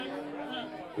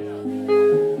Want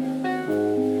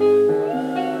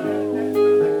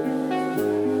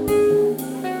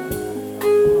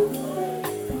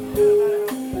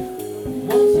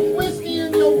some whiskey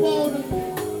in your water,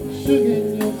 sugar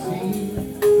in your tea.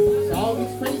 It's all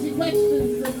these crazy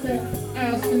questions that they're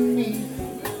asking me.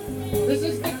 This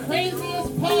is the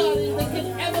craziest party that could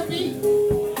ever be.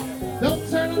 Don't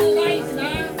turn on the lights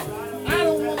now. I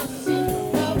don't want to see.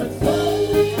 Mama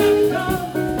told me not to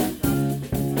come.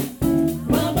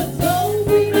 Mama told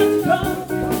me not to come.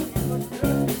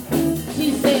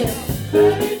 She said,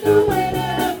 that ain't no way to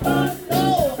have fun. No,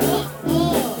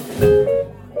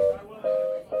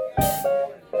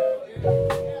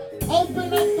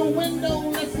 Open up the window,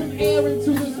 let some air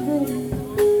into this room.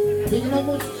 Being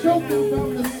almost choking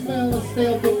from the smell of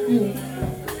stale perfume.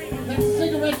 That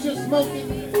cigarette you're smoking,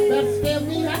 that scared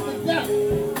me half to death.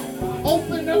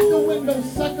 Open up the window,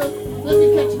 sucker, let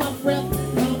me catch my breath.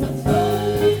 Mama told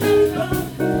me not to come.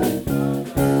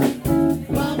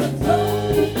 Mama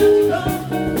told me not to come.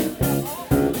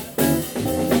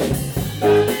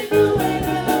 That ain't the way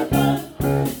to have fun.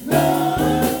 No,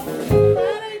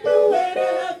 that ain't the way to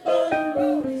have fun.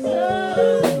 So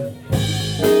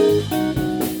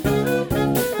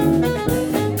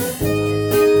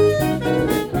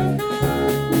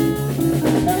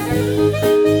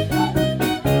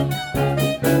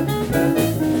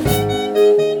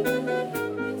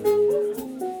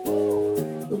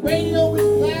the radio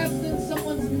is blasting,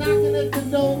 someone's knocking at the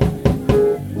door.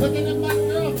 Looking at my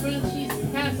girlfriend, she's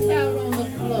passed out on the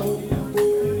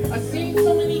floor. I've seen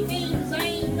so many things I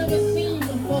ain't never seen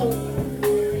before.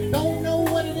 Don't know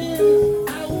what it is,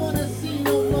 I don't wanna see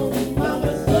no more.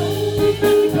 Mama told me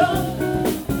not to come.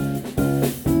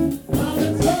 Mama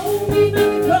told me not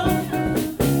to come.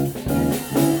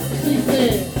 She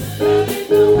said, that ain't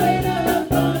the way to have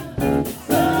fun,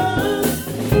 son.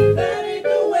 That ain't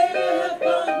the way to have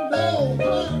fun, no,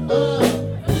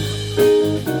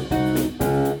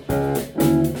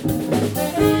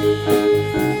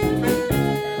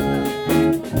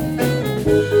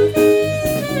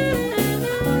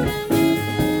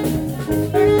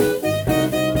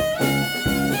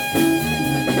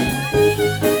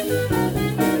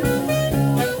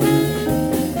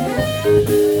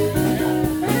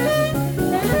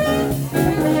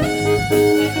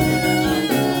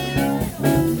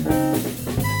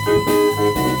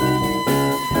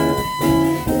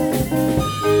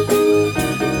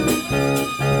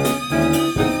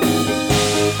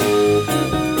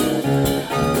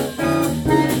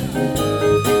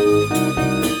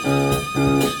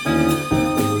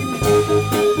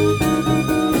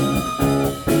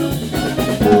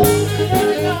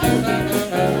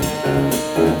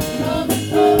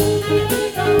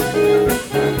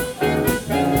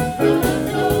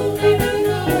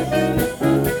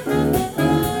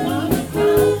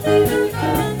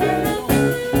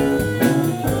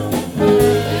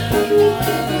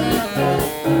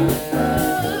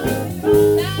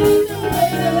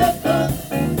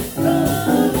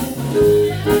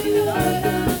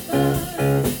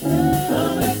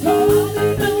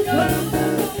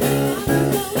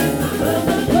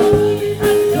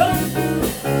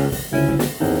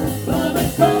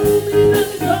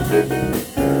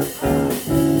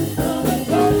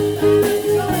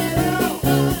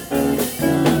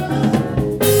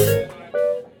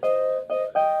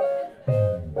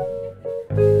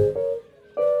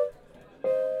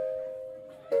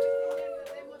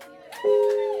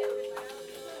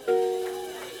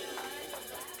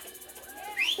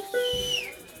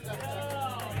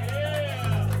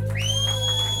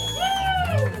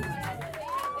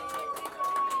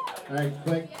 All right,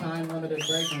 quick time limited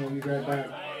break and we'll be right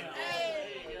back.